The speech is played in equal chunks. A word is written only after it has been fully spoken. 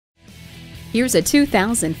Here's a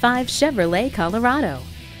 2005 Chevrolet Colorado.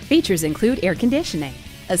 Features include air conditioning,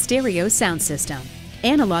 a stereo sound system,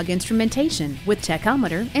 analog instrumentation with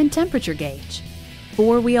tachometer and temperature gauge,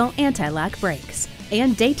 four-wheel anti-lock brakes,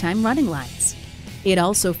 and daytime running lights. It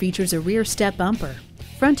also features a rear step bumper,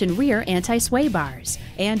 front and rear anti-sway bars,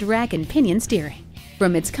 and rack and pinion steering.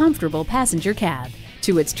 From its comfortable passenger cab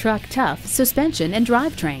to its truck-tough suspension and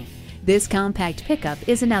drivetrain, this compact pickup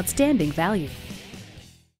is an outstanding value.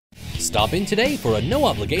 Stop in today for a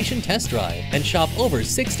no-obligation test drive and shop over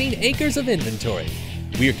 16 acres of inventory.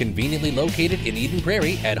 We are conveniently located in Eden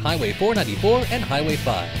Prairie at Highway 494 and Highway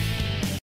 5.